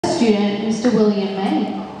Mr. William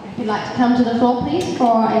May. If you'd like to come to the floor, please,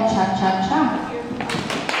 for a cha-cha-cha.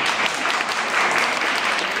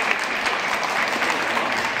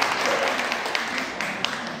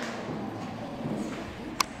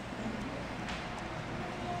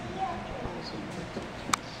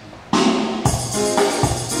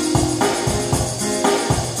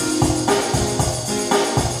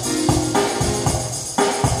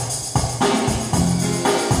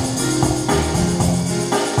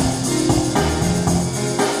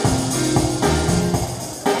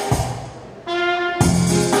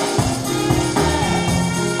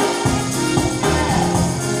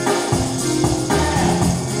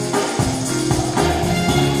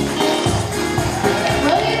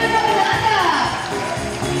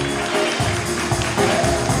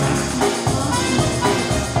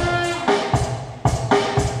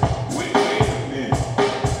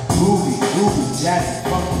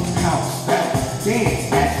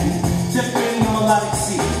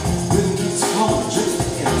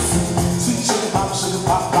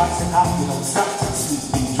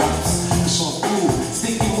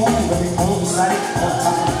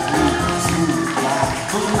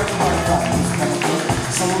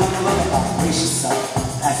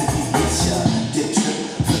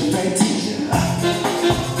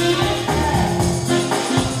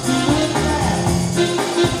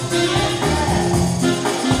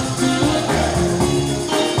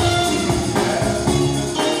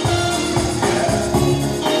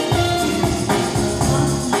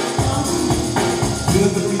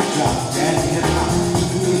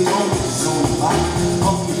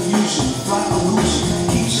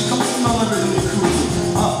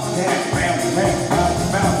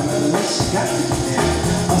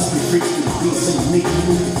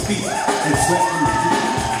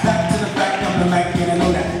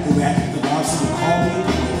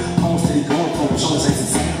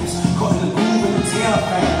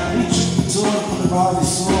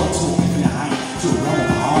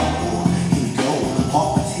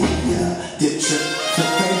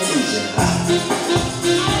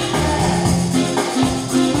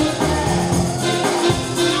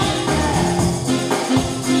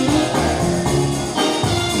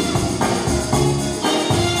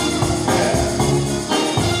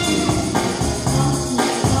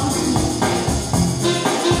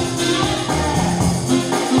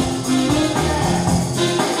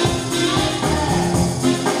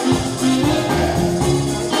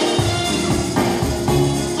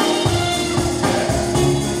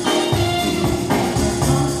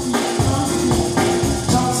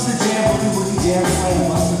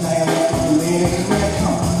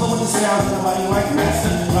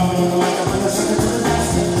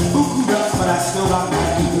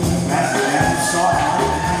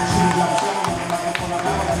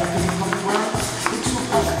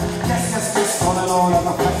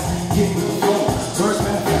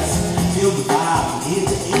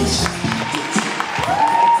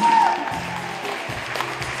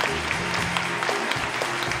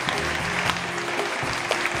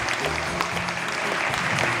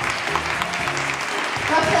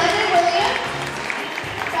 Ruxanda, William,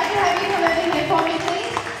 if I could have you come over here for me,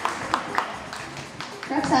 please.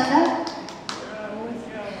 Ruxanda.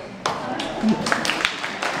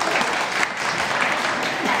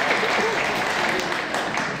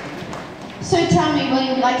 So tell me,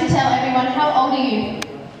 William, would like to tell everyone, how old are you?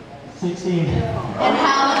 16. And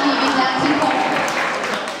how long have you been dancing for?